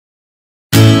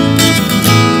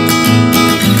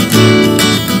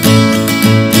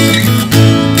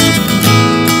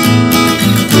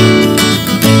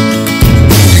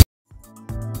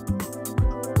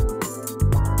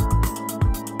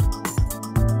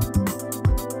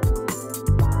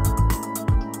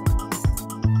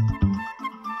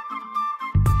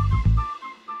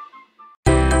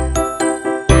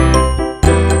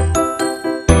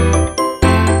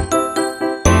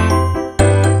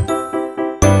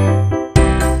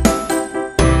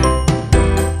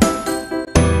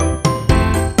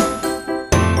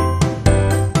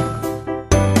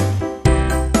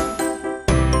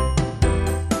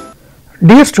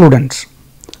Dear students,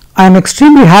 I am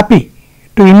extremely happy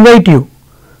to invite you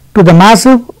to the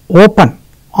massive open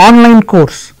online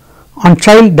course on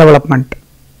child development.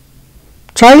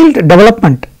 Child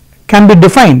development can be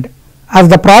defined as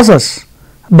the process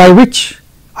by which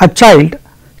a child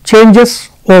changes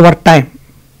over time.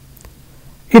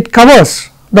 It covers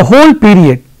the whole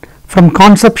period from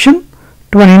conception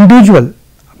to an individual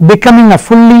becoming a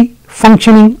fully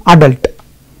functioning adult.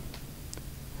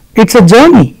 It's a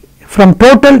journey from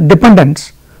total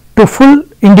dependence to full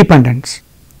independence.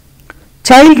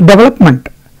 Child development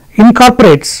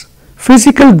incorporates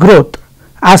physical growth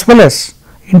as well as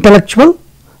intellectual,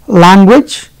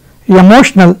 language,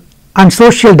 emotional and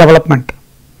social development.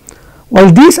 While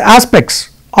these aspects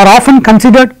are often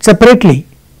considered separately,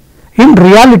 in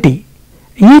reality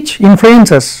each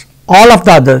influences all of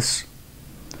the others.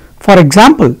 For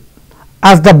example,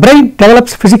 as the brain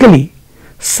develops physically,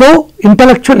 so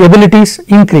intellectual abilities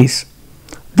increase.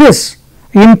 This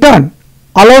in turn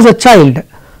allows a child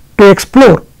to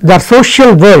explore their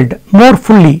social world more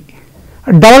fully,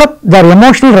 develop their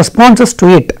emotional responses to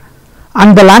it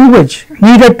and the language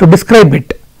needed to describe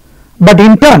it. But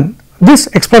in turn, this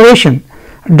exploration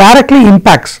directly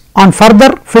impacts on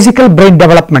further physical brain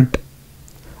development.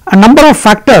 A number of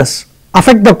factors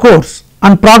affect the course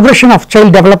and progression of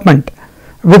child development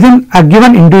within a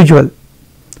given individual.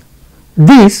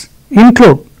 These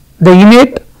include the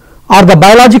innate or the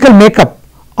biological makeup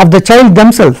of the child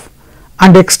themselves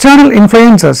and external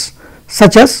influences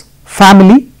such as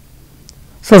family,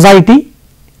 society,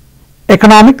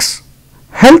 economics,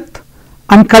 health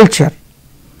and culture.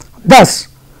 Thus,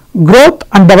 growth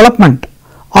and development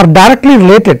are directly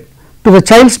related to the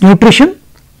child's nutrition,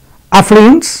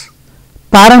 affluence,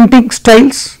 parenting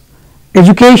styles,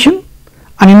 education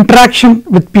and interaction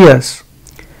with peers.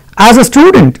 As a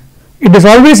student, it is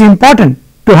always important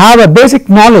to have a basic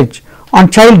knowledge on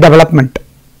child development.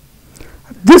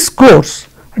 This course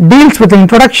deals with the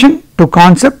introduction to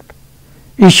concept,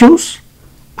 issues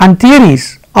and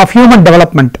theories of human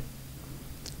development.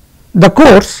 The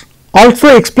course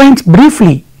also explains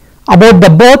briefly about the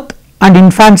birth and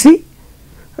infancy,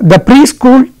 the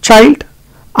preschool child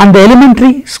and the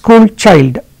elementary school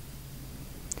child.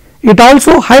 It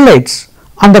also highlights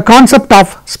on the concept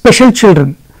of special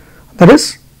children, that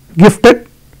is gifted,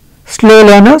 slow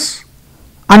learners,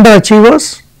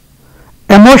 underachievers,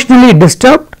 emotionally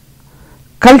disturbed,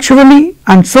 culturally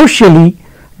and socially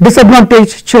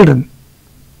disadvantaged children.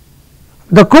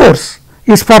 The course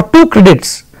is for 2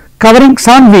 credits covering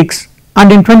 7 weeks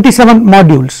and in 27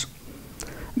 modules.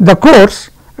 The course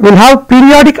will have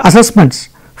periodic assessments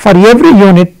for every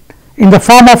unit in the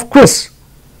form of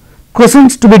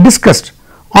questions to be discussed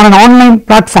on an online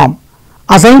platform,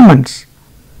 assignments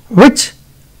which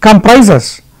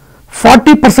comprises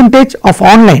 40% of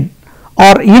online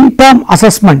or in-term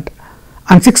assessment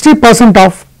and 60%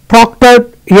 of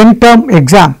proctored end-term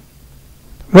exam.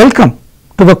 Welcome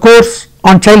to the course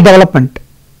on child development.